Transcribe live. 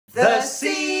The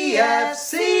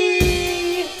CFC!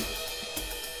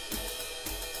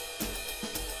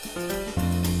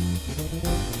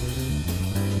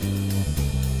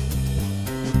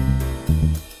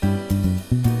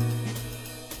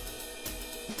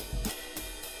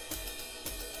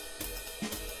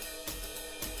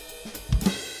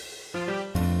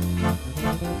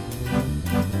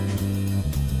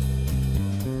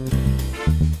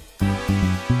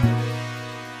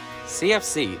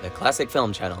 CFC, the classic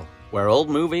film channel, where old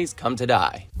movies come to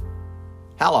die.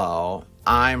 Hello,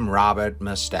 I'm Robert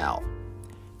Mostel.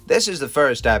 This is the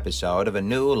first episode of a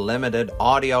new limited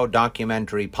audio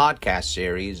documentary podcast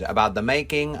series about the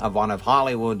making of one of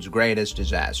Hollywood's greatest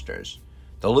disasters,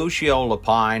 the Lucio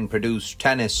Lapine-produced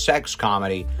tennis sex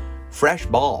comedy, Fresh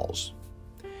Balls.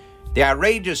 The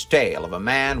outrageous tale of a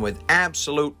man with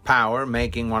absolute power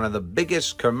making one of the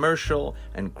biggest commercial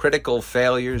and critical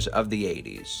failures of the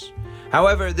 80s.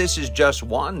 However, this is just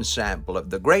one sample of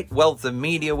the great wealth of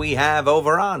media we have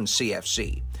over on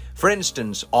CFC. For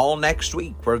instance, all next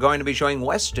week we're going to be showing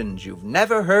westerns you've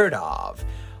never heard of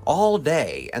all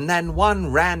day, and then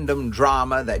one random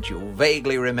drama that you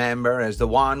vaguely remember as the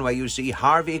one where you see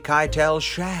Harvey Keitel's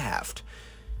Shaft.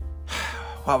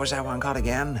 What was that one called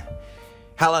again?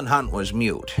 Helen Hunt was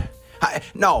mute.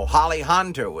 No, Holly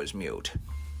Hunter was mute.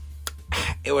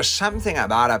 It was something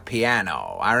about a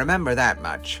piano. I remember that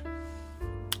much.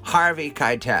 Harvey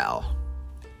Keitel.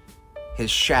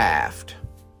 His Shaft.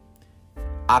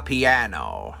 A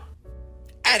piano.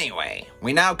 Anyway,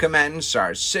 we now commence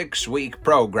our 6-week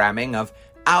programming of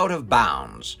Out of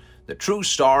Bounds, the true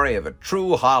story of a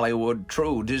true Hollywood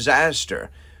true disaster,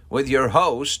 with your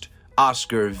host,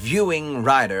 Oscar viewing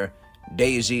writer,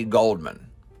 Daisy Goldman.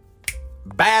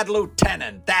 Bad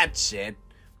Lieutenant, that's it.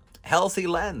 Healthy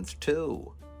length,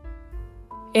 too.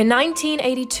 In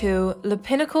 1982, Le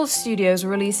Pinnacle Studios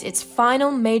released its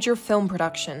final major film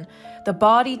production, the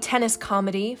bawdy tennis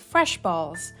comedy Fresh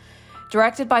Balls.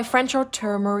 Directed by French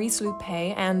auteur Maurice Lupe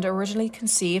and originally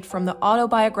conceived from the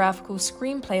autobiographical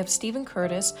screenplay of Stephen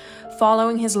Curtis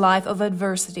following his life of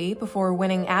adversity before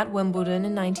winning at Wimbledon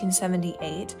in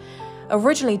 1978,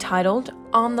 originally titled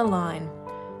On the Line.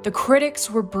 The critics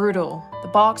were brutal, the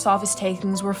box office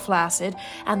takings were flaccid,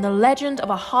 and the legend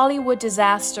of a Hollywood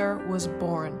disaster was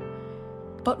born.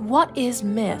 But what is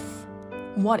myth?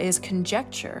 What is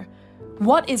conjecture?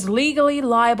 What is legally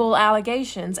liable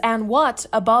allegations? And what,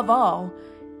 above all,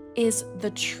 is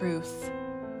the truth?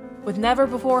 With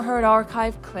never-before-heard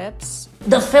archive clips...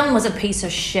 The film was a piece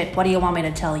of shit, what do you want me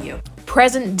to tell you?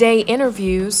 Present-day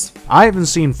interviews... I haven't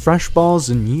seen Fresh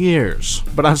Balls in years,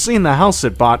 but I've seen the house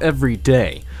it bought every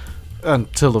day.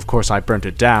 Until, of course, I burnt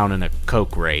it down in a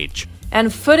coke rage.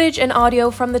 And footage and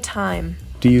audio from the time.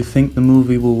 Do you think the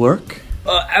movie will work?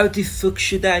 How the fuck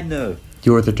should I know?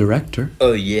 You're the director.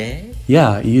 Oh, yeah?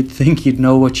 Yeah, you'd think you'd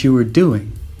know what you were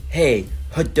doing. Hey,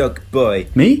 hot dog boy.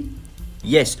 Me?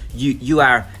 Yes, you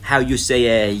are, how you say,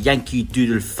 a Yankee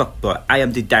Doodle fuckboy. I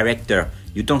am the director.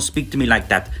 You don't speak to me like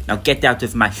that. Now get out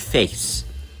of my face.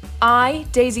 I,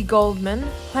 Daisy Goldman,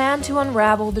 plan to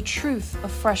unravel the truth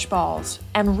of Fresh Balls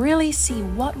and really see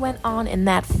what went on in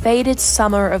that faded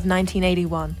summer of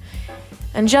 1981.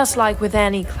 And just like with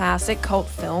any classic cult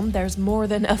film, there's more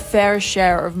than a fair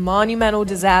share of monumental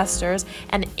disasters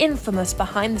and infamous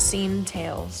behind-the-scenes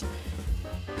tales.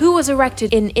 Who was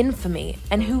erected in infamy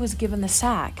and who was given the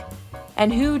sack?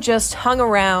 And who just hung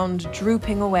around,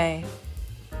 drooping away?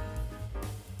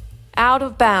 Out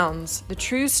of Bounds, the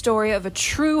true story of a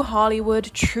true Hollywood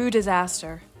true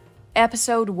disaster.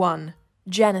 Episode 1,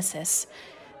 Genesis,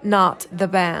 not the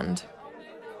band.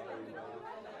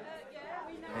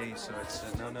 Hey, so it's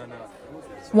no.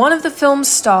 One of the film's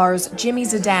stars, Jimmy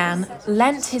Zadan,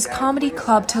 lent his comedy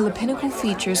club to Le Pinnacle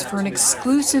Features for an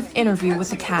exclusive interview with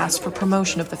the cast for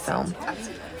promotion of the film.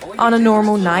 On a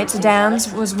normal night,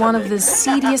 Zadan's was one of the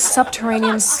seediest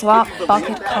subterranean slop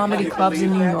bucket comedy clubs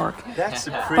in New York.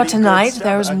 But tonight,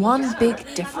 there was one big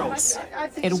difference.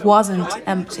 It wasn't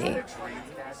empty.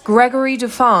 Gregory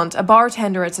Dufont, a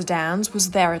bartender at Zadan's,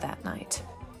 was there that night.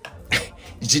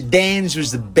 Zadan's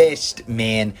was the best,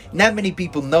 man. Not many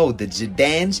people know that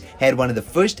Zadan's had one of the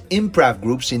first improv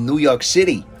groups in New York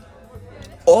City.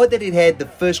 Or that it had the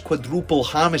first quadruple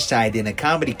homicide in a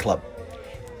comedy club.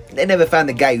 They never found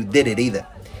the guy who did it either.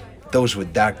 Those were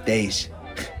dark days.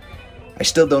 I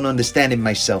still don't understand it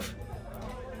myself.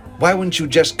 Why wouldn't you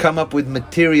just come up with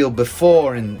material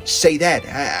before and say that?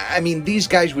 I mean, these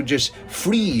guys would just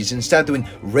freeze and start doing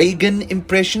Reagan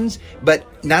impressions, but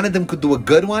none of them could do a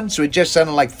good one, so it just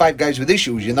sounded like five guys with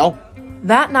issues, you know?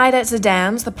 That night at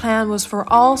Zadan's, the plan was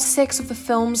for all 6 of the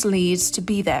film's leads to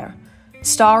be there.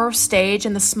 Star of stage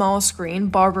and the small screen,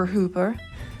 Barbara Hooper.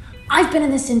 I've been in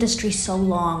this industry so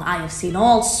long, I have seen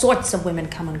all sorts of women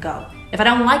come and go. If I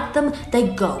don't like them,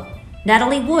 they go.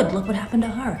 Natalie Wood, look what happened to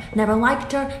her. Never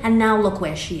liked her, and now look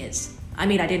where she is. I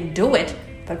mean, I didn't do it,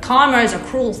 but karma is a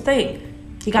cruel thing.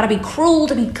 You gotta be cruel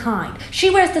to be kind.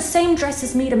 She wears the same dress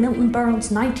as me to Milton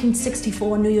Berle's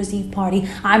 1964 New Year's Eve party.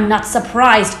 I'm not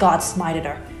surprised God smited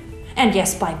her. And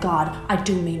yes, by God, I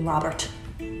do mean Robert.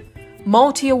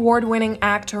 Multi-award-winning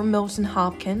actor Milton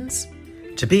Hopkins.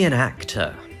 To be an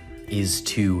actor is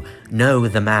to know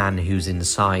the man who's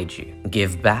inside you,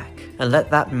 give back, and let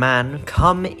that man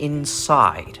come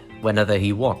inside whenever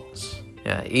he wants.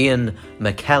 Ian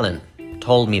McKellen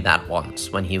told me that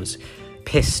once when he was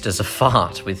pissed as a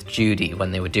fart with Judy when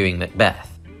they were doing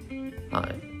Macbeth.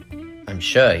 I'm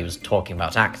sure he was talking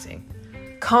about acting.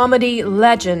 Comedy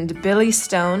legend Billy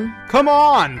Stone. Come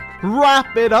on!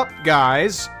 Wrap it up,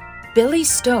 guys! Billy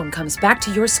Stone comes back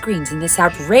to your screens in this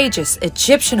outrageous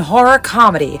Egyptian horror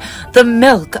comedy, The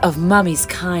Milk of Mummy's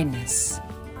Kindness.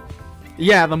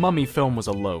 Yeah, the Mummy film was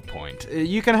a low point.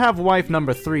 You can have wife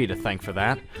number 3 to thank for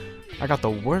that. I got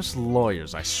the worst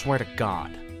lawyers, I swear to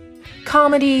God.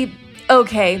 Comedy,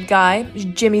 okay, guy,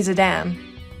 Jimmy Zadan.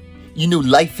 You know,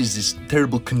 life is this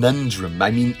terrible conundrum.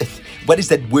 I mean, what is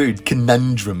that word,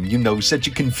 conundrum? You know, such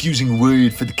a confusing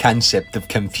word for the concept of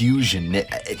confusion.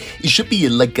 It should be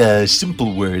like a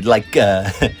simple word, like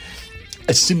a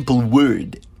simple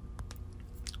word.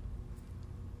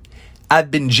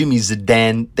 I've been Jimmy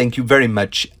Zadan. Thank you very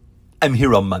much. I'm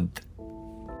here all month.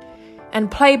 And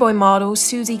Playboy model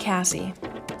Susie Cassie.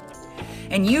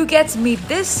 And you get to meet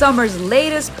this summer's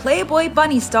latest Playboy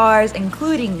bunny stars,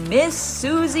 including Miss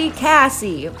Susie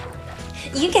Cassie.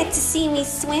 You get to see me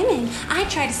swimming. I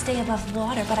try to stay above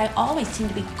water, but I always seem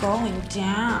to be going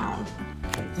down.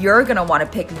 You're gonna want to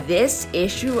pick this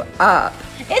issue up.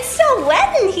 It's so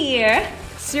wet in here.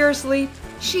 Seriously,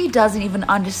 she doesn't even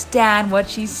understand what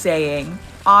she's saying.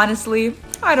 Honestly,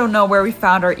 I don't know where we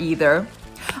found her either.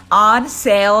 On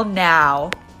sale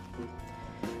now.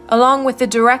 Along with the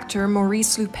director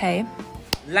Maurice Lupe.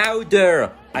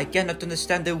 Louder! I cannot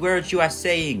understand the words you are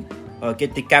saying. Oh,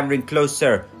 get the camera in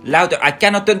closer. Louder! I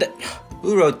cannot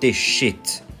Who wrote this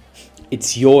shit?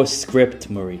 It's your script,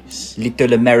 Maurice.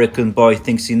 Little American boy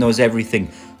thinks he knows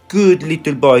everything. Good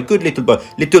little boy, good little boy.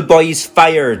 Little boy is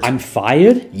fired. I'm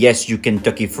fired? Yes, you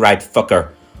Kentucky Fried Fucker.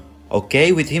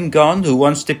 Okay, with him gone, who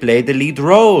wants to play the lead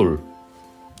role?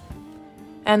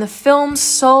 And the film's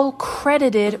sole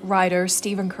credited writer,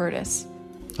 Stephen Curtis.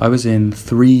 I was in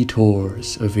 3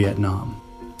 tours of Vietnam.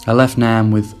 I left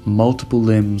Nam with multiple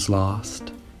limbs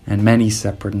lost, and many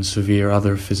separate and severe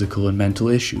other physical and mental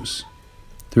issues.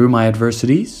 Through my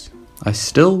adversities, I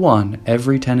still won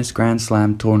every tennis Grand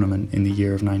Slam tournament in the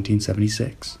year of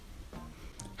 1976.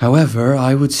 However,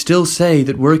 I would still say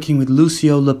that working with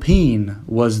Lucio Lapine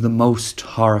was the most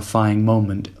horrifying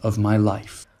moment of my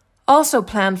life. Also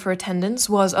planned for attendance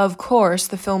was, of course,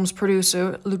 the film's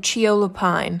producer, Lucio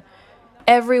Lapine.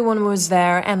 Everyone was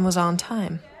there and was on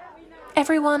time.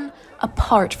 Everyone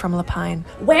apart from Lapine.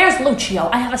 Where's Lucio?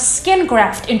 I have a skin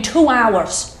graft in 2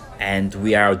 hours. And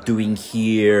we are doing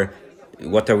here...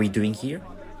 What are we doing here?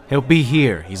 He'll be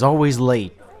here. He's always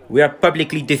late. We are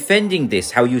publicly defending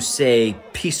this, how you say,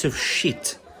 piece of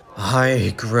shit.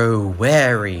 I grow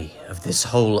wary of this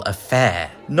whole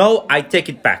affair. No, I take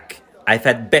it back. I've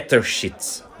had better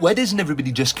shits. Why doesn't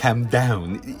everybody just calm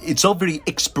down? It's all very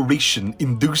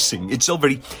expiration-inducing. It's all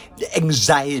very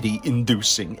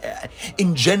anxiety-inducing.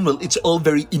 In general, it's all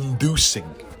very inducing.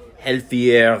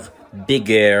 Healthier,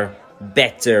 bigger,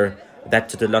 better. That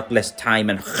took a lot less time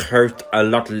and hurt a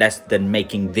lot less than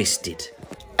making this did.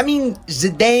 I mean,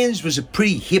 Zadan's was a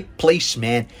pretty hip place,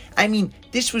 man. I mean,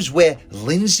 this was where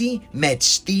Lindsay met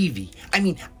Stevie. I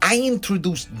mean, I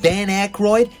introduced Dan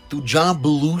Aykroyd to John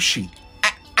Belushi.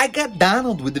 I got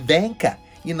Donald with Ivanka,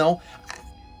 you know.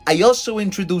 I also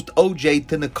introduced OJ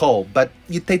to Nicole, but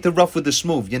you take the rough with the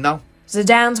smooth, you know.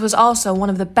 Zadan's was also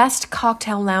one of the best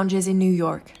cocktail lounges in New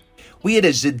York. We had a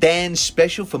Zadan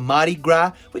special for Mardi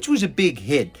Gras, which was a big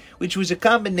hit, which was a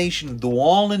combination of New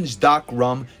Orleans dark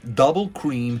rum, double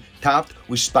cream, topped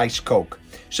with spiced Coke.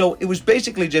 So it was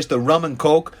basically just a rum and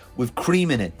Coke with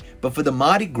cream in it. But for the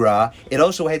Mardi Gras, it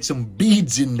also had some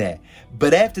beads in there.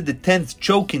 But after the 10th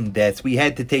choking death, we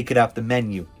had to take it off the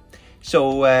menu.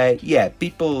 So, yeah,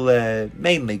 people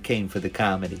mainly came for the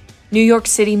comedy. New York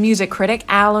City music critic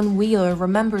Alan Wheeler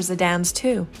remembers the dance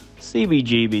too.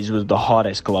 CBGB's was the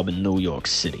hottest club in New York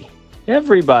City.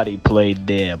 Everybody played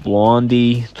there.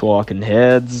 Blondie, Talking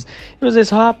Heads. It was this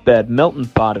hotbed melting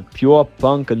pot of pure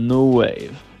punk and new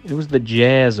wave. It was the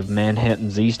jazz of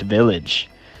Manhattan's East Village.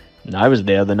 I was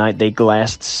there the night they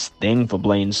glassed Sting for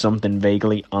playing something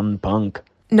vaguely unpunk.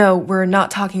 No, we're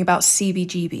not talking about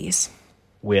CBGBs.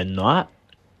 We're not?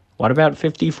 What about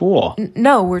 54?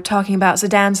 No, we're talking about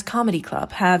Zadan's comedy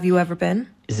club. Have you ever been?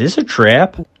 Is this a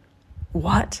trap?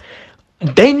 What?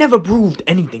 They never proved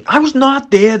anything. I was not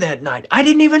there that night. I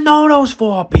didn't even know those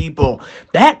 4 people.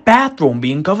 That bathroom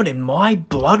being covered in my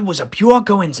blood was a pure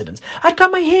coincidence. I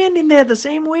got my hand in there the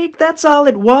same week, that's all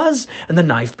it was. And the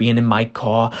knife being in my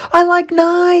car. I like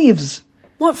knives.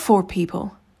 What 4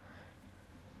 people?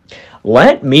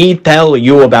 Let me tell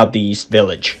you about the East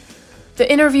Village.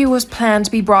 The interview was planned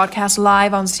to be broadcast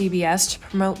live on CBS to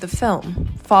promote the film,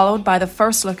 followed by the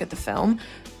first look at the film,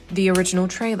 the original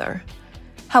trailer.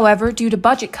 However, due to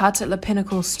budget cuts at Le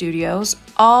Pinnacle Studios,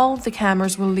 all the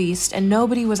cameras were leased and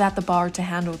nobody was at the bar to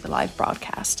handle the live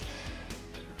broadcast.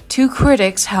 2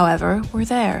 critics, however, were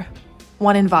there.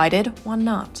 One invited, one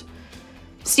not.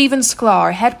 Stephen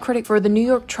Sklar, head critic for the New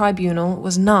York Tribunal,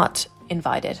 was not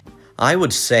invited. I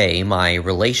would say my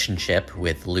relationship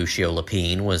with Lucio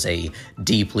Lapine was a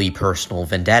deeply personal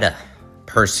vendetta,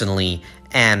 personally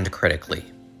and critically.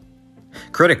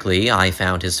 Critically, I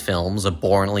found his films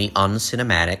abhorrently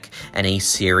uncinematic and a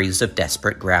series of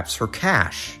desperate grabs for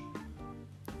cash.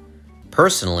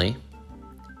 Personally,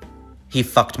 he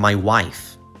fucked my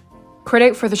wife.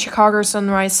 Critic for the Chicago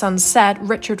Sunrise Sunset,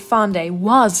 Richard Fondae,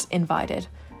 was invited.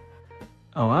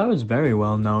 Oh, I was very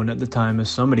well known at the time as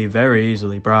somebody very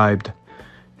easily bribed.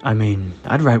 I mean,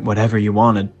 I'd write whatever you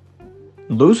wanted.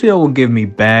 Lucio will give me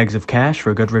bags of cash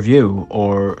for a good review,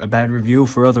 or a bad review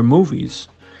for other movies.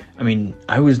 I mean,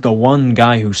 I was the one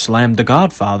guy who slammed The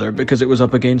Godfather because it was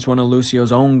up against one of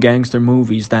Lucio's own gangster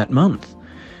movies that month.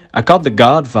 I called The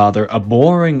Godfather a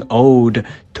boring ode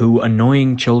to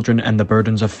annoying children and the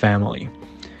burdens of family.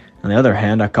 On the other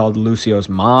hand, I called Lucio's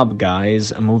Mob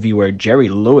Guys, a movie where Jerry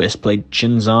Lewis played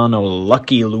Cinzano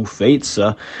Lucky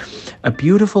Lufezza, a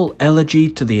beautiful elegy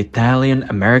to the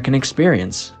Italian-American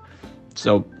experience.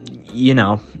 So, you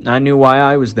know, I knew why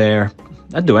I was there.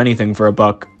 I'd do anything for a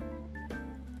buck.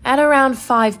 At around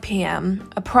 5 p.m.,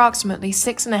 approximately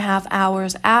 6.5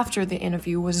 hours after the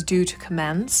interview was due to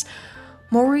commence,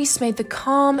 Maurice made the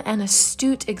calm and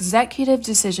astute executive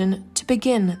decision to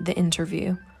begin the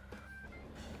interview.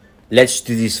 Let's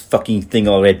do this fucking thing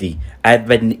already. I've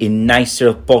been in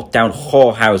nicer port-down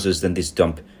whorehouses than this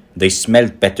dump. They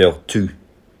smelled better, too.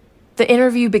 The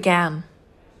interview began,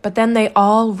 but then they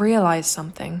all realized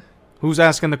something. Who's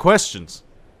asking the questions?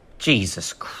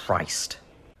 Jesus Christ.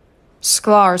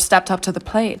 Sklar stepped up to the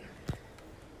plate.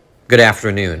 Good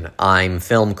afternoon. I'm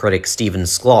film critic Stephen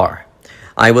Sklar.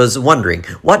 I was wondering,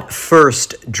 what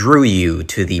first drew you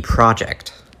to the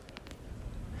project?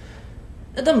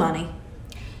 The money.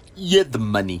 Yeah, the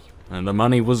money. And the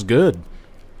money was good.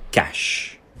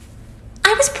 Cash.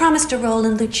 I was promised a role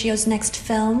in Lucio's next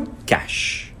film.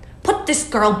 Cash. Put this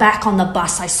girl back on the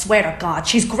bus, I swear to God.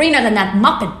 She's greener than that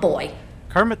Muppet boy.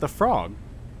 Kermit the Frog?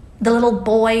 The little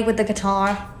boy with the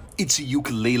guitar. It's a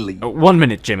ukulele. 1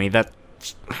 minute, Jimmy.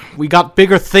 We got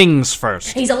bigger things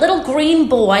first. He's a little green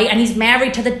boy, and he's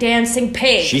married to the dancing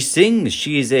pig. She sings.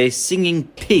 She is a singing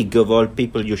pig of all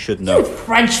people you should know. You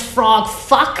French frog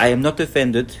fuck. I am not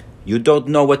offended. You don't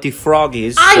know what a frog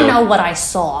is. I know what I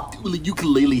saw. Well, a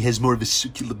ukulele has more of a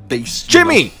circular bass.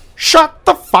 Jimmy! Shut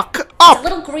the fuck up! A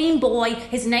little green boy.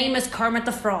 His name is Kermit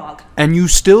the Frog. And you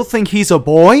still think he's a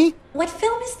boy? What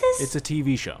film is this? It's a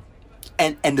TV show.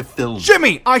 And the film.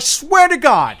 Jimmy, I swear to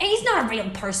God! He's not a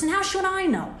real person. How should I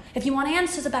know? If you want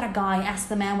answers about a guy, ask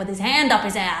the man with his hand up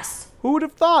his ass. Who would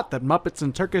have thought that Muppets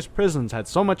and Turkish prisons had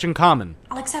so much in common?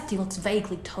 I'll accept he looks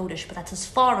vaguely toadish, but that's as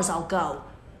far as I'll go.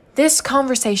 This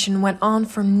conversation went on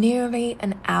for nearly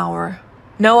an hour.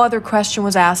 No other question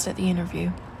was asked at the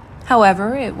interview.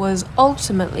 However, it was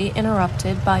ultimately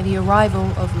interrupted by the arrival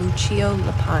of Lucio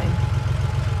Lapine.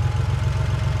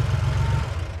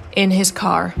 In his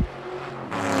car.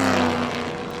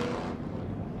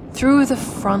 Through the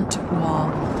front wall.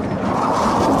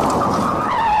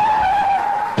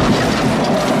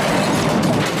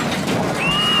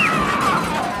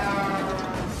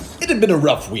 It had been a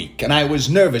rough week, and I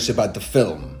was nervous about the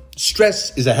film.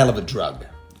 Stress is a hell of a drug.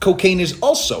 Cocaine is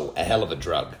also a hell of a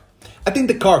drug. I think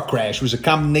the car crash was a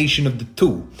combination of the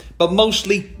two, but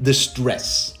mostly the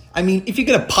stress. I mean, if you're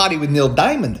gonna party with Neil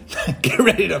Diamond, get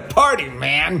ready to party,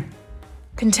 man!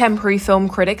 Contemporary film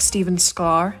critic Stephen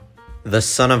Sklar. The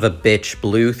son of a bitch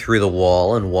blew through the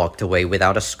wall and walked away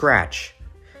without a scratch.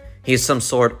 He's some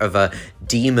sort of a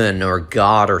demon or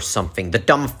god or something, the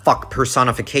dumb fuck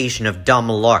personification of dumb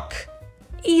luck.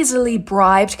 easily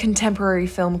bribed contemporary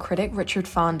film critic Richard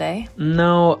Fondae.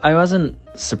 No, I wasn't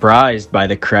surprised by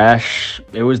the crash.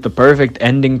 It was the perfect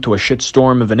ending to a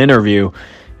shitstorm of an interview.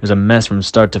 It was a mess from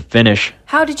start to finish.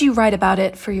 How did you write about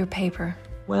it for your paper?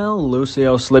 Well,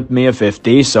 Lucio slipped me a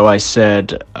 50, so I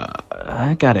said,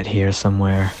 I got it here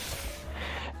somewhere.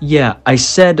 Yeah, I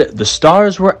said the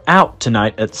stars were out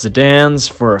tonight at Zadan's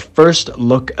for a first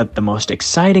look at the most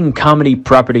exciting comedy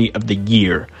property of the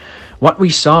year. What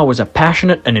we saw was a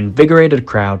passionate and invigorated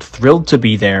crowd thrilled to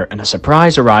be there, and a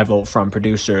surprise arrival from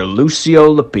producer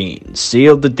Lucio Lapine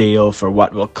sealed the deal for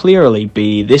what will clearly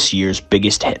be this year's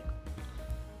biggest hit.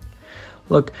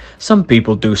 Look, some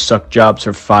people do suck jobs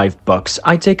for $5.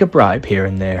 I take a bribe here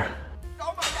and there.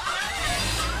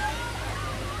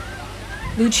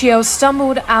 Lucio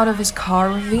stumbled out of his car,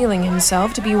 revealing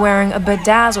himself to be wearing a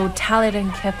bedazzled tallit and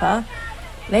kippa,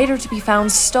 later to be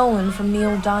found stolen from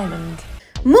Neil Diamond.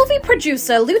 Movie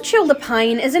producer Lucio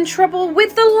Lapine is in trouble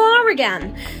with the law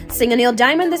again. Singer Neil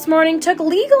Diamond this morning took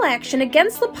legal action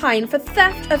against Lapine for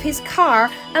theft of his car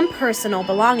and personal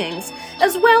belongings,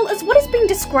 as well as what is being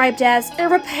described as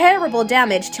irreparable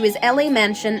damage to his LA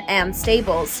mansion and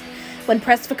stables. When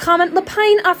pressed for comment,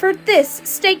 Lapine offered this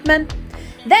statement: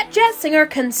 "That jazz singer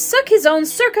can suck his own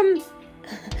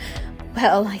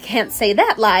Well, I can't say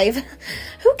that live.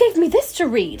 Who gave me this to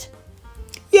read?"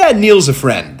 Yeah, Neil's a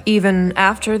friend. Even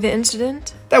after the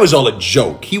incident? That was all a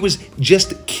joke. He was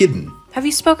just kidding. Have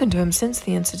you spoken to him since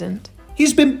the incident?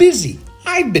 He's been busy.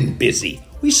 I've been busy.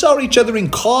 We saw each other in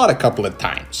court a couple of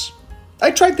times.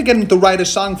 I tried to get him to write a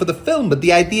song for the film, but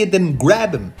the idea didn't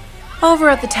grab him. Over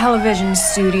at the television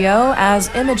studio,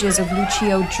 as images of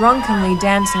Lucio drunkenly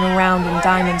dancing around in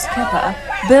Diamond's kippa,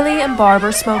 Billy and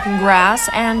Barbara smoking grass,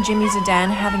 and Jimmy Zadan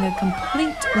having a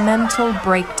complete mental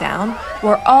breakdown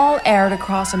were all aired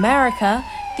across America,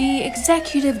 the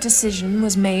executive decision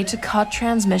was made to cut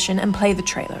transmission and play the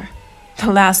trailer.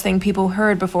 The last thing people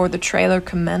heard before the trailer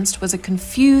commenced was a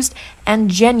confused and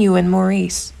genuine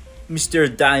Maurice. Mr.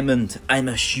 Diamond, I'm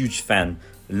a huge fan.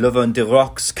 Love on the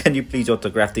rocks. Can you please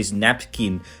autograph this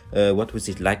napkin? What was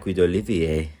it like with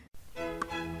Olivia?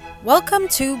 Welcome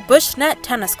to Bushnet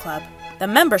Tennis Club. The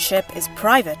membership is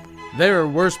private. There are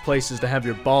worse places to have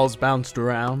your balls bounced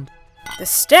around. The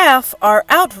staff are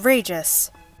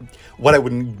outrageous. What I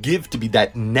wouldn't give to be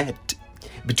that net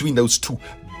between those two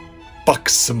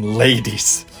buxom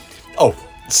ladies. Oh,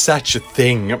 such a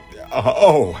thing.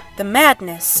 Oh. The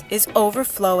madness is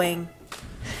overflowing.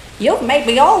 You've made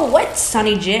me all wet,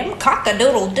 Sonny Jim.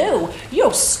 Cock-a-doodle-doo.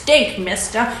 You stink,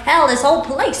 mister. Hell, this whole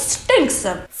place stinks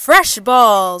of... Fresh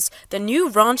Balls, the new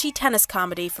raunchy tennis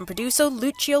comedy from producer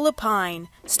Lucio Lapine,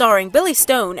 starring Billy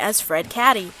Stone as Fred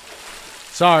Caddy.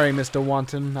 Sorry, Mr.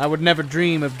 Wanton. I would never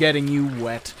dream of getting you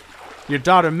wet. Your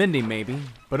daughter Mindy, maybe,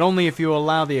 but only if you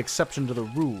allow the exception to the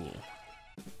rule.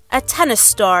 A tennis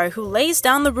star who lays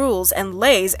down the rules and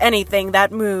lays anything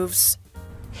that moves.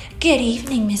 Good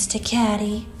evening, Mr.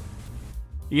 Caddy.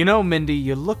 You know, Mindy,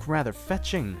 you look rather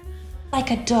fetching.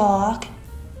 Like a dog.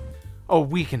 Oh,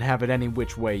 we can have it any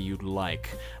which way you'd like.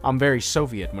 I'm very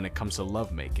Soviet when it comes to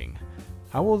lovemaking.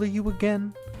 How old are you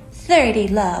again? 30,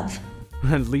 love.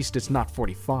 At least it's not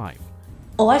 45.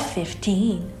 Or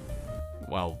 15.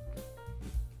 Well,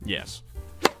 yes.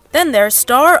 Then there's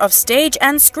star of stage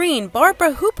and screen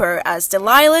Barbara Hooper as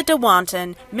Delilah de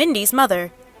Wanton, Mindy's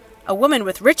mother. A woman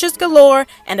with riches galore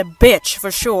and a bitch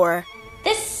for sure.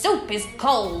 This soup is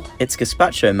cold. It's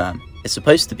gazpacho, ma'am. It's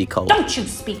supposed to be cold. Don't you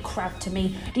speak crap to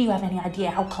me. Do you have any idea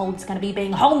how cold it's going to be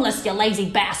being homeless, you lazy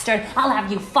bastard? I'll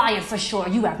have you fired for sure.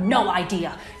 You have no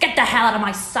idea. Get the hell out of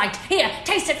my sight. Here,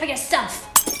 taste it for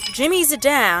yourself. Jimmy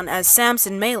Zadan as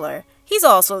Samson Mailer. He's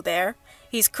also there.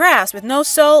 He's crass with no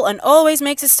soul and always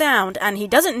makes a sound, and he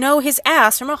doesn't know his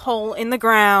ass from a hole in the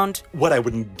ground. What I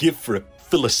wouldn't give for a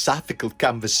philosophical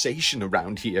conversation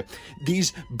around here.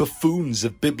 These buffoons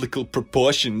of biblical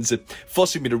proportions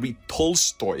forcing me to read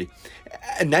Tolstoy.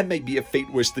 And that may be a fate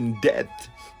worse than death.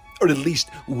 Or at least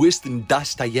worse than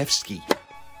Dostoevsky.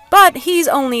 But he's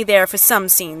only there for some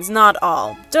scenes, not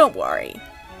all. Don't worry.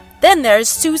 Then there's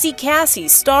Susie Cassie,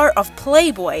 star of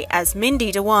Playboy, as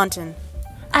Mindy de Wanton.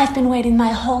 I've been waiting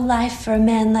my whole life for a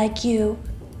man like you.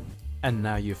 And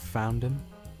now you've found him?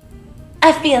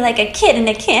 I feel like a kid in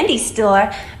a candy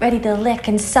store, ready to lick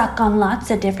and suck on lots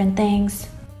of different things.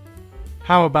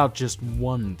 How about just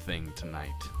one thing tonight?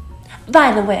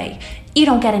 By the way, you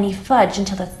don't get any fudge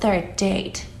until the third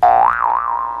date.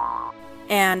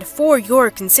 And for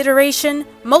your consideration,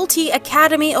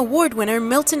 multi-Academy Award winner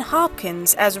Milton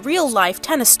Hopkins as real-life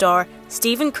tennis star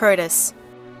Stephen Curtis.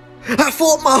 I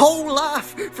fought my whole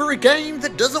life for a game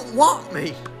that doesn't want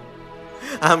me.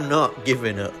 I'm not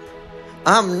giving up.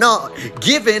 I'm not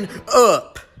giving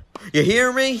up. You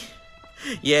hear me?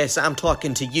 Yes, I'm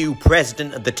talking to you,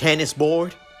 president of the tennis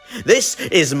board. This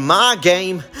is my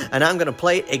game, and I'm gonna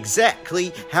play it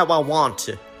exactly how I want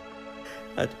to.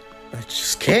 I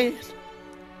just can't.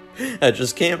 I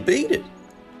just can't beat it.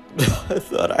 I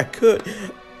thought I could.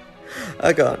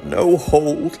 I got no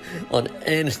hold on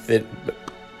anything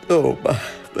but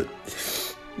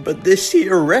this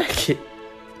here racket.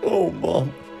 Oh,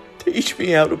 Mom, teach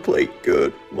me how to play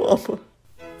good, Mama.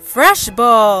 Fresh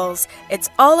balls! It's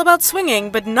all about swinging,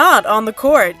 but not on the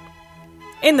court.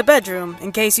 In the bedroom,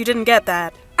 in case you didn't get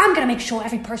that. I'm gonna make sure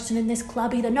every person in this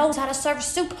club either knows how to serve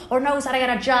soup or knows how to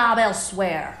get a job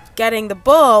elsewhere. Getting the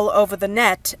ball over the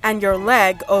net and your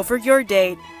leg over your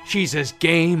date. She's as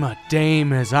game a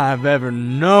dame as I've ever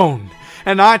known.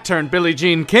 And I turned Billie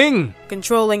Jean King.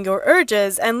 Controlling your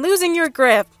urges and losing your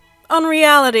grip. On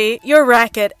reality, your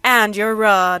racket and your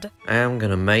rod. I'm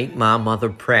gonna make my mother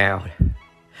proud.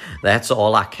 That's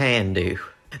all I can do.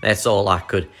 That's all I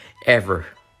could ever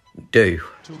do.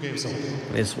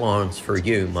 This one's for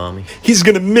you, Mommy. He's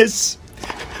gonna miss.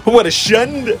 What a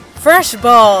shund. Fresh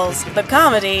Balls, the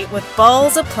comedy with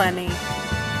balls aplenty.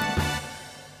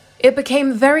 It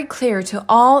became very clear to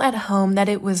all at home that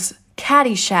it was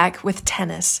Caddyshack with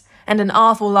tennis, and an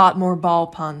awful lot more ball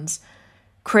puns.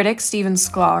 Critic Stephen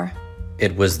Sklar.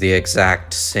 It was the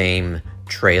exact same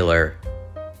trailer.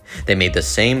 They made the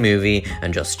same movie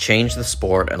and just changed the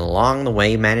sport, and along the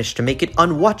way managed to make it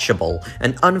unwatchable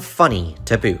and unfunny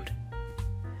to boot.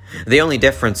 The only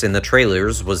difference in the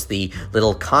trailers was the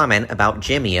little comment about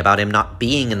Jimmy about him not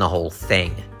being in the whole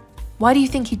thing. Why do you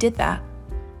think he did that?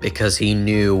 Because he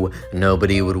knew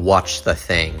nobody would watch the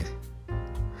thing.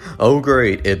 Oh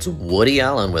great, it's Woody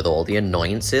Allen with all the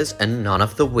annoyances and none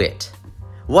of the wit.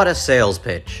 What a sales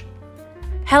pitch.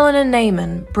 Helena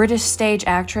Nayman, British stage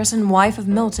actress and wife of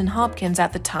Milton Hopkins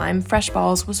at the time Fresh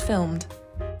Balls was filmed.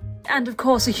 And of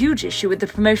course, a huge issue with the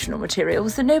promotional material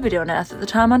was that nobody on Earth at the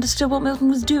time understood what Milton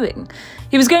was doing.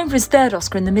 He was going for his third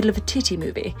Oscar in the middle of a titty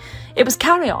movie. It was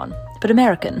Carry On, but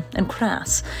American and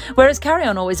crass, whereas Carry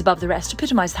On, always above the rest,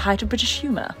 epitomised the height of British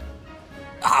humour.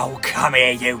 Oh, come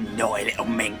here, you naughty little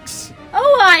minx.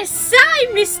 Oh, I say,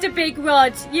 Mr. Big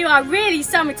Rod, you are really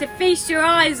something to feast your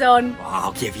eyes on.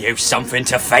 I'll give you something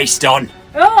to feast on.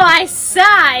 Oh, I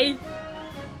say!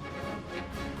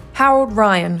 Harold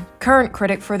Rhian, current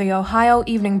critic for the Ohio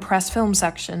Evening Press film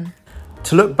section.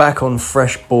 To look back on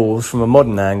Fresh Balls from a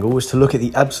modern angle was to look at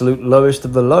the absolute lowest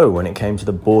of the low when it came to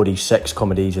the bawdy sex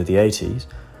comedies of the 80s.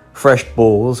 Fresh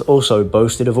Balls also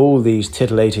boasted of all these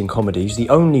titillating comedies the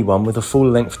only one with a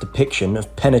full-length depiction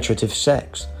of penetrative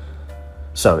sex.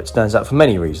 So it stands out for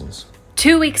many reasons.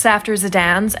 2 weeks after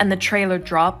Zadan's and the trailer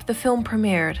drop, the film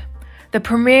premiered. The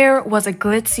premiere was a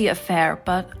glitzy affair,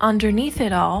 but underneath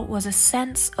it all was a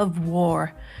sense of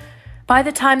war. By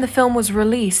the time the film was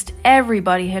released,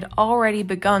 everybody had already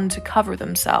begun to cover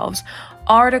themselves.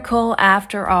 Article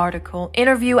after article,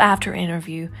 interview after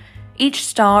interview. Each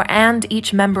star and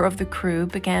each member of the crew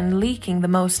began leaking the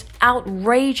most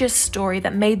outrageous story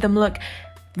that made them look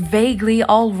vaguely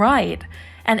all right,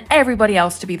 and everybody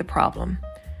else to be the problem.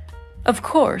 Of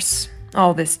course,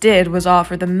 all this did was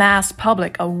offer the mass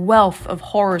public a wealth of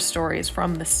horror stories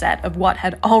from the set of what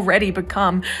had already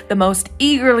become the most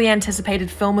eagerly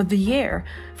anticipated film of the year,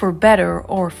 for better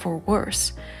or for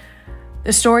worse.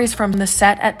 The stories from the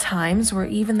set at times were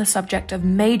even the subject of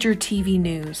major TV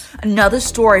news. Another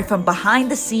story from behind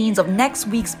the scenes of next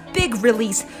week's big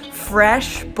release,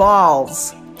 Fresh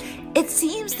Balls. It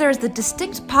seems there's the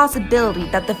distinct possibility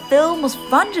that the film was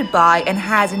funded by and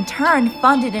has in turn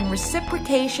funded in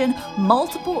reciprocation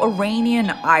multiple Iranian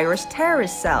and Irish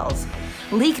terrorist cells.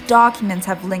 Leaked documents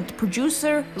have linked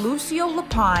producer Lucio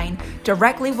Lapine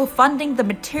directly with funding the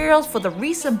materials for the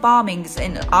recent bombings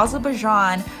in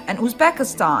Azerbaijan and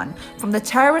Uzbekistan from the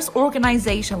terrorist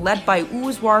organization led by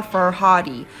Uzwar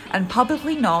Farhadi and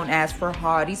publicly known as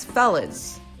Farhadi's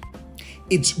Fellas.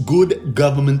 It's good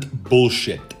government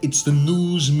bullshit. It's the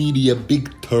news media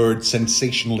big turd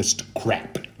sensationalist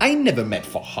crap. I never met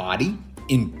Farhadi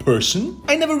in person.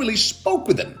 I never really spoke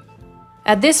with him.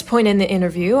 At this point in the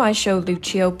interview, I showed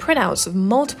Lucio printouts of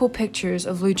multiple pictures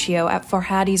of Lucio at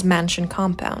Farhadi's mansion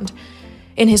compound.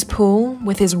 In his pool,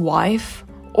 with his wife,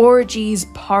 orgies,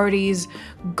 parties,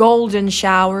 golden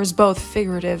showers, both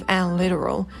figurative and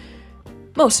literal.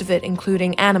 Most of it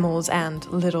including animals and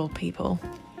little people.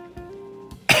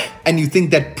 And you think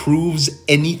that proves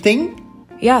anything?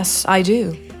 Yes, I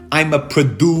do. I'm a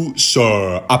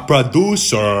producer. A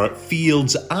producer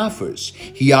fields offers.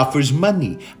 He offers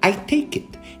money. I take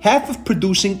it. Half of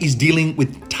producing is dealing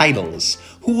with titles.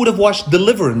 Who would have watched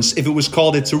Deliverance if it was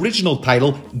called its original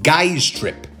title, Guys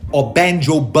Trip, or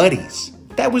Banjo Buddies?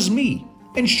 That was me.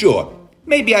 And sure,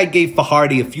 maybe I gave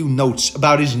Fajardi a few notes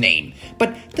about his name,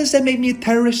 but does that make me a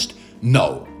terrorist?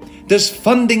 No. Does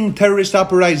funding terrorist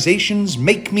operations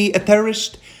make me a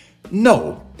terrorist?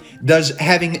 No. Does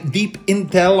having deep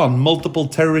intel on multiple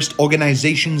terrorist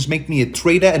organizations make me a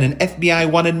traitor and an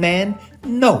FBI wanted man?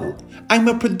 No. I'm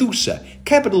a producer.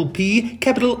 Capital P,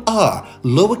 capital R,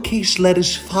 lowercase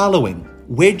letters following.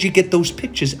 Where'd you get those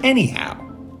pictures anyhow?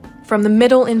 From the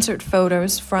middle, insert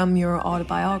photos from your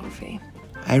autobiography.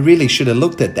 I really should have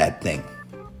looked at that thing.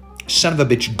 Son of a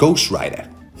bitch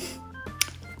ghostwriter.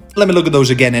 Let me look at those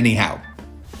again anyhow.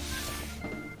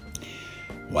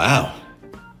 Wow.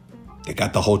 They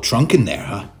got the whole trunk in there,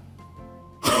 huh?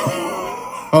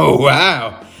 Oh,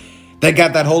 wow. They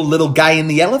got that whole little guy in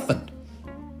the elephant.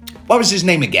 What was his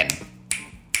name again?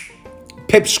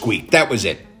 Pipsqueak, that was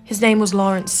it. His name was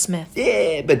Lawrence Smith.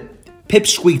 Yeah, but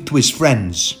Pipsqueak to his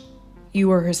friends. You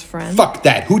were his friend? Fuck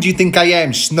that. Who do you think I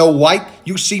am, Snow White?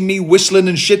 You see me whistling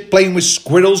and shit, playing with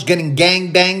squirrels, getting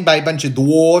gang-banged by a bunch of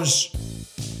dwarves?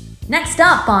 Next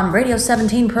up on Radio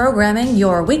 17 programming,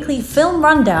 your weekly film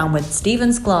rundown with Steven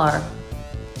Sklar.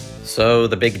 So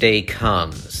the big day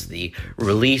comes, the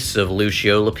release of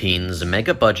Lucio Lapine's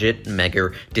mega-budget,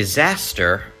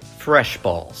 mega-disaster, Fresh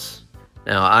Balls.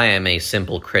 Now, I am a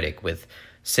simple critic with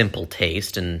simple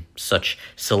taste, and such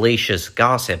salacious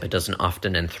gossip doesn't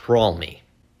often enthrall me.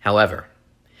 However,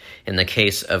 in the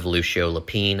case of Lucio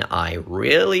Lapine, I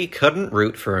really couldn't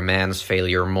root for a man's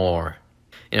failure more.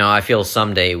 I feel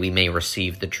someday we may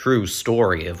receive the true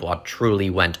story of what truly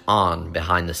went on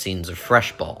behind the scenes of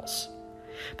Fresh Balls.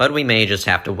 But we may just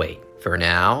have to wait. For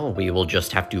now, we will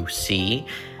just have to see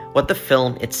what the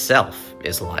film itself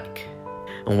is like,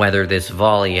 and whether this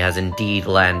volley has indeed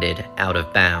landed out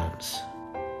of bounds.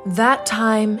 That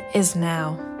time is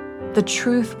now. The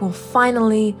truth will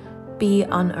finally be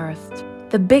unearthed.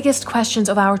 The biggest questions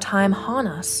of our time haunt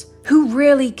us. Who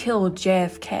really killed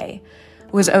JFK?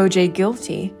 Was OJ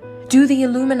guilty? Do the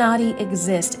Illuminati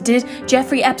exist? Did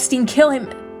Jeffrey Epstein kill him?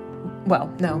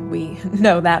 Well, no, we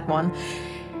know that one.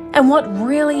 And what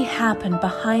really happened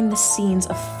behind the scenes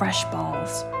of Fresh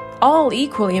Balls? All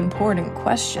equally important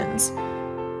questions.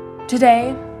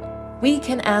 Today, we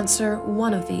can answer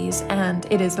one of these, and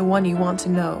it is the one you want to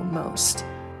know most.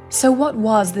 So what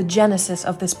was the genesis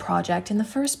of this project in the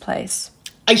first place?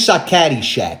 I saw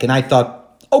Caddyshack, and I thought,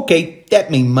 okay,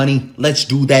 that made money. Let's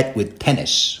do that with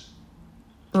tennis.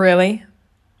 Really?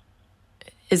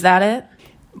 Is that it?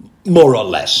 More or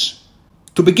less.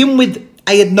 To begin with,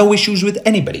 I had no issues with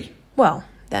anybody. Well,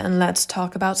 then let's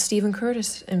talk about Stephen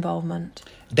Curtis' involvement.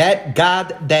 That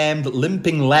goddamned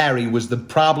limping Larry was the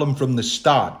problem from the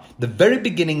start. The very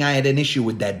beginning, I had an issue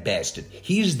with that bastard.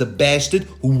 He's the bastard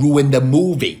who ruined the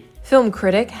movie. Film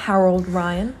critic Harold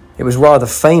Rhian. It was rather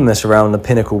famous around the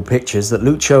Pinnacle Pictures that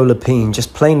Lucio Lapine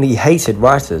just plainly hated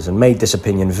writers and made this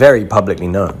opinion very publicly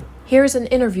known. Here's an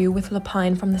interview with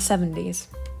Lapine from the 70s.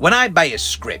 When I buy a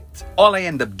script, all I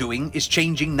end up doing is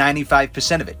changing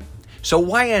 95% of it. So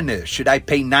why on earth should I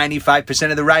pay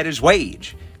 95% of the writer's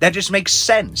wage? That just makes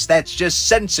sense. That's just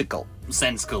sensical.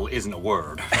 Sensical isn't a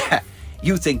word.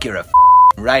 You think you're a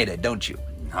writer, don't you?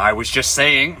 I was just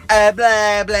saying. Blah,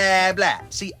 blah, blah.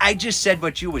 See, I just said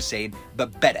what you were saying,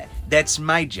 but better. That's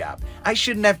my job. I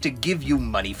shouldn't have to give you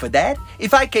money for that.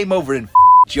 If I came over and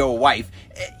your wife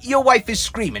is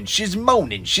screaming, she's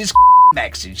moaning, she's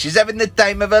maxing, she's having the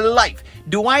time of her life.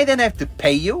 Do I then have to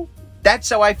pay you? That's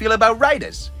how I feel about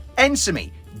writers. Answer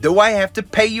me. Do I have to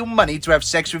pay you money to have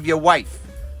sex with your wife?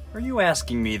 Are you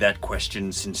asking me that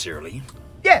question sincerely?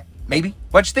 Yeah, maybe.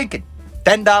 What you thinking?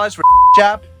 $10 for a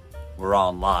job? We're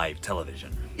on live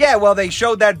television. Yeah, well, they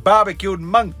showed that barbecued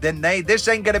monk, didn't they? This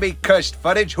ain't gonna be cursed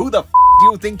footage. Who the do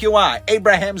you think you are?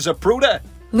 Abraham Zapruder?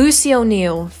 Lucy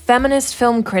O'Neill, feminist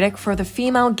film critic for the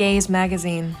Female Gaze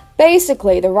magazine.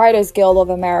 Basically, the Writers Guild of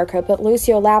America put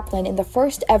Lucio Lapine in the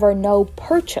first ever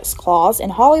no-purchase clause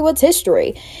in Hollywood's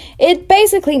history. It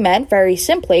basically meant, very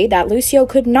simply, that Lucio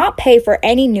could not pay for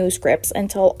any new scripts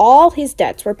until all his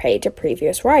debts were paid to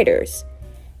previous writers.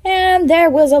 And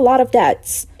there was a lot of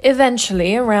debts.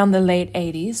 Eventually, around the late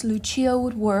 80s, Lucio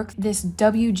would work this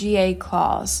WGA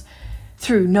clause.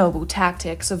 Through noble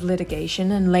tactics of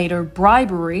litigation and later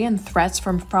bribery and threats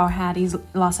from Farhadi's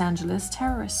Los Angeles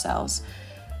terrorist cells.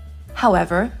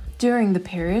 However, during the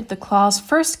period the clause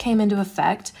first came into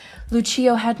effect,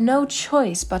 Lucio had no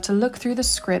choice but to look through the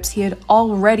scripts he had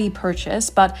already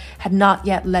purchased but had not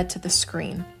yet led to the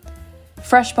screen.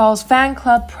 Fresh Balls fan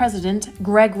club president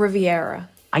Greg Riviera.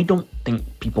 I don't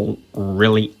think people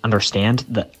really understand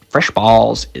that Fresh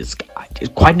Balls is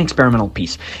quite an experimental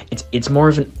piece. It's more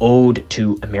of an ode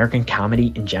to American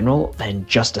comedy in general than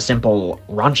just a simple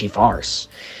raunchy farce.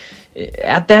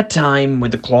 At that time,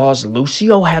 with the clause,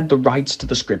 Lucio had the rights to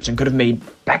the scripts and could have made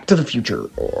Back to the Future,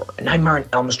 or Nightmare on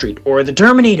Elm Street, or The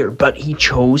Terminator, but he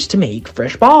chose to make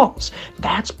Fresh Balls.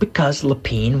 That's because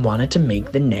Lapine wanted to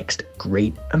make the next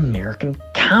great American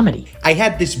comedy. I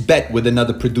had this bet with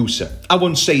another producer. I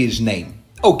won't say his name.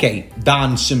 Okay,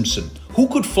 Don Simpson. Who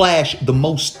could flash the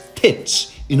most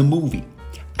tits in a movie?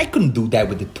 I couldn't do that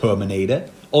with The Terminator,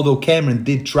 although Cameron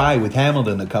did try with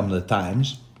Hamilton a couple of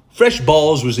times. Fresh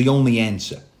Balls was the only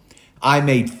answer. I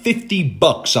made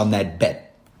 $50 on that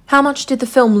bet. How much did the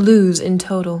film lose in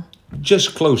total?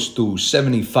 Just close to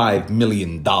 $75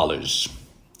 million.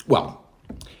 Well,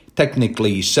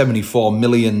 technically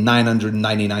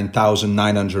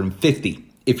 $74,999,950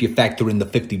 if you factor in the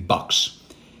 $50.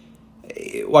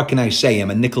 What can I say?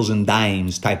 I'm a nickels and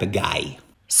dimes type of guy.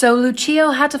 So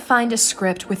Lucio had to find a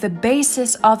script with the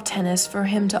basis of tennis for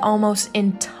him to almost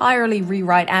entirely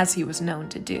rewrite as he was known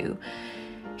to do.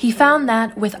 He found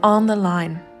that with On the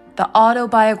Line, the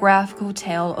autobiographical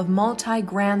tale of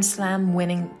multi-Grand Slam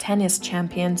winning tennis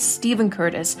champion Stephen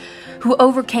Curtis, who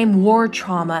overcame war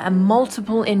trauma and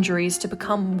multiple injuries to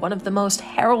become one of the most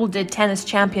heralded tennis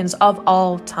champions of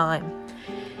all time.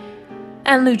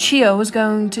 And Lucio was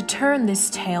going to turn this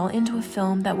tale into a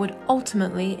film that would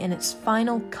ultimately, in its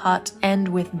final cut, end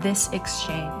with this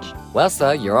exchange. Well,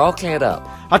 sir, you're all cleared up.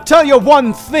 I'll tell you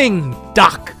one thing,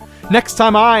 Doc. Next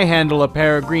time I handle a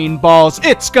pair of green balls,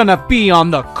 it's gonna be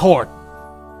on the court.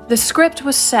 The script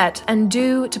was set, and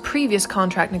due to previous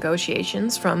contract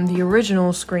negotiations from the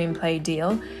original screenplay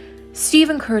deal,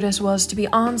 Stephen Curtis was to be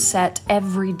on set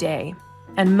every day,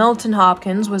 and Milton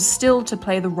Hopkins was still to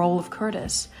play the role of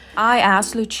Curtis. I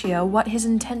asked Lucio what his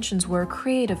intentions were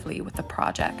creatively with the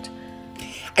project.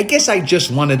 I guess I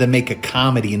just wanted to make a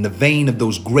comedy in the vein of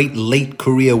those great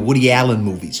late-career Woody Allen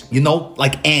movies. You know,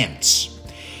 like Ants.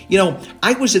 You know,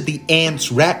 I was at the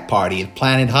Ants rap party at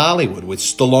Planet Hollywood with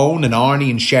Stallone and Arnie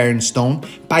and Sharon Stone.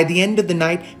 By the end of the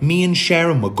night, me and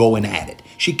Sharon were going at it.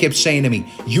 She kept saying to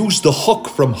me, use the hook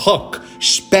from Hook.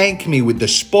 Spank me with the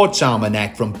sports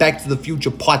almanac from Back to the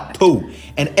Future Part 2.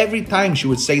 And every time she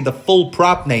would say the full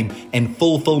prop name and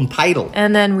full film title.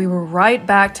 And then we were right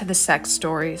back to the sex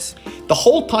stories. The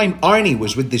whole time Arnie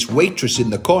was with this waitress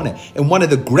in the corner, and one of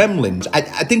the gremlins, I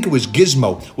think it was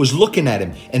Gizmo, was looking at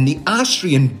him. And the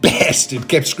Austrian bastard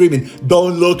kept screaming,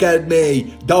 don't look at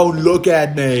me, don't look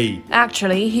at me.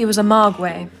 Actually, he was a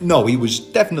Mogwai. No, he was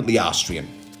definitely Austrian.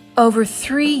 Over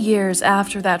 3 years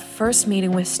after that first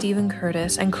meeting with Stephen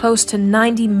Curtis and close to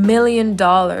 $90 million,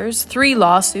 3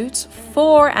 lawsuits,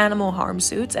 4 animal harm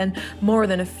suits, and more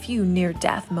than a few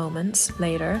near-death moments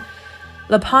later,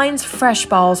 Lapine's Fresh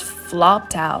Balls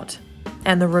flopped out,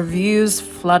 and the reviews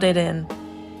flooded in.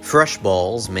 Fresh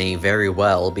Balls may very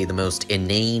well be the most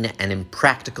inane and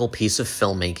impractical piece of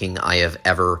filmmaking I have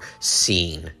ever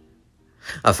seen.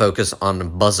 A focus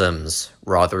on bosoms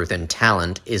rather than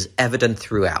talent is evident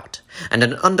throughout, and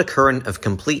an undercurrent of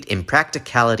complete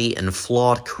impracticality and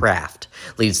flawed craft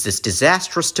leads this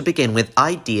disastrous to begin with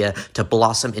idea to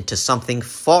blossom into something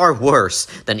far worse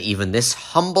than even this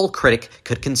humble critic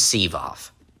could conceive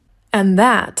of. And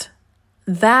that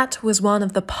was one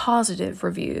of the positive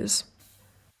reviews.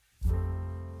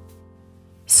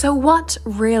 So what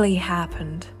really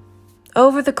happened?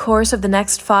 Over the course of the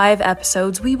next 5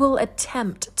 episodes, we will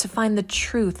attempt to find the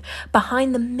truth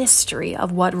behind the mystery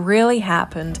of what really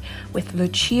happened with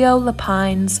Lucio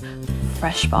Lapine's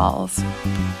Fresh Balls.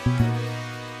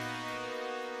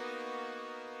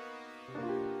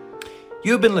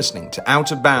 You've been listening to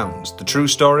Out of Bounds, the true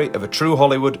story of a true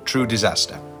Hollywood true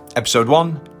disaster. Episode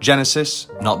 1, Genesis,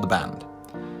 Not the Band.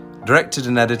 Directed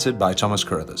and edited by Thomas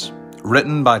Carruthers.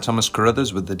 Written by Thomas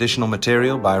Carruthers with additional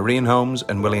material by Rhian Holmes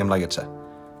and William Leggetter.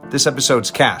 This episode's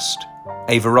cast: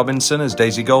 Ava Robinson as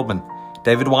Daisy Goldman,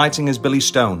 David Whiting as Billy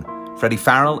Stone, Freddie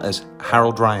Farrell as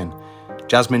Harold Rhian,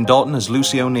 Jazmine Dorton as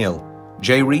Lucy O'Neill,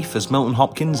 Jay Reef as Milton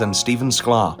Hopkins and Stephen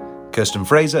Sklar, Kirsten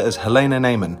Fraser as Helena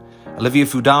Nayman, Olivia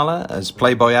Fudala as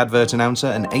Playboy Advert announcer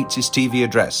and 80s TV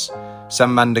Adress,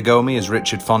 Sam Ghomi as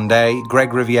Richard Fondae,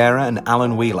 Greg Riviera and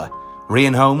Alan Wheeler,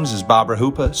 Rhian Holmes as Barbara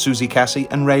Hooper, Susie Cassie,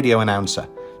 and radio announcer.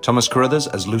 Thomas Carruthers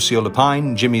as Lucio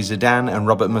Lapine, Jimmy Zadan, and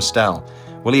Robert Mostel.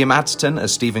 William Atherton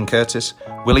as Stephen Curtis.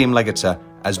 William Leggetter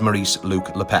as Maurice Luke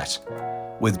Lepet.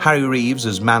 With Harry Reeves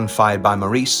as Man Fired by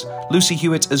Maurice, Lucy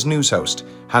Hewitt as news host,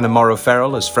 Hannah Morrow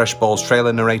Farrell as Fresh Balls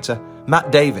trailer narrator,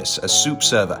 Matt Davis as soup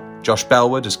server, Josh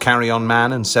Bellwood as Carry On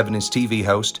Man and 7is TV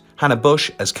host, Hannah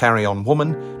Bush as Carry On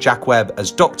Woman, Jack Webb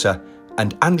as Doctor,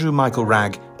 and Andrew Michael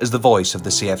Ragg as the voice of the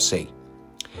CFC.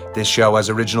 This show has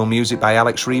original music by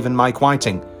Alex Reeve and Mike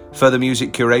Whiting. Further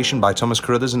music curation by Thomas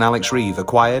Carruthers and Alex Reeve,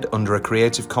 acquired under a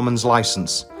Creative Commons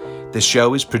license. This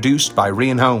show is produced by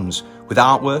Rhian Holmes, with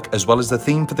artwork as well as the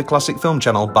theme for the Classic Film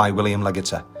Channel by William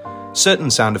Leggetter.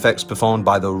 Certain sound effects performed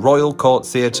by the Royal Court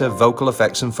Theatre Vocal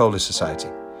Effects and Foley Society.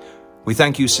 We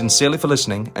thank you sincerely for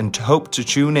listening and hope to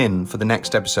tune in for the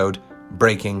next episode,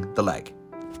 Breaking the Leg.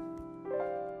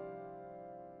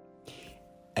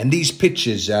 And these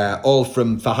pictures are all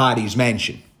from Fahadi's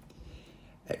mansion.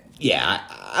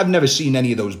 I've never seen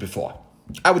any of those before.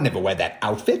 I would never wear that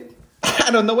outfit. I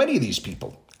don't know any of these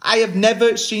people. I have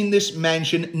never seen this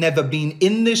mansion, never been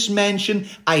in this mansion.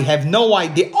 I have no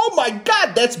idea. Oh my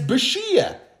God, that's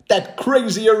Bashir, that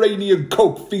crazy Iranian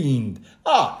coke fiend.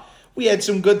 We had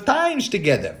some good times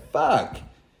together. Fuck.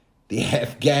 The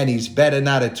Afghanis better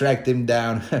not attract him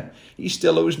down. He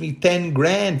still owes me 10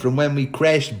 grand from when we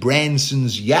crashed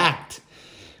Branson's yacht.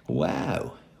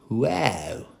 Wow.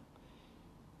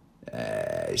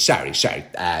 Sorry.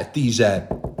 These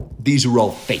are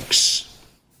all fakes.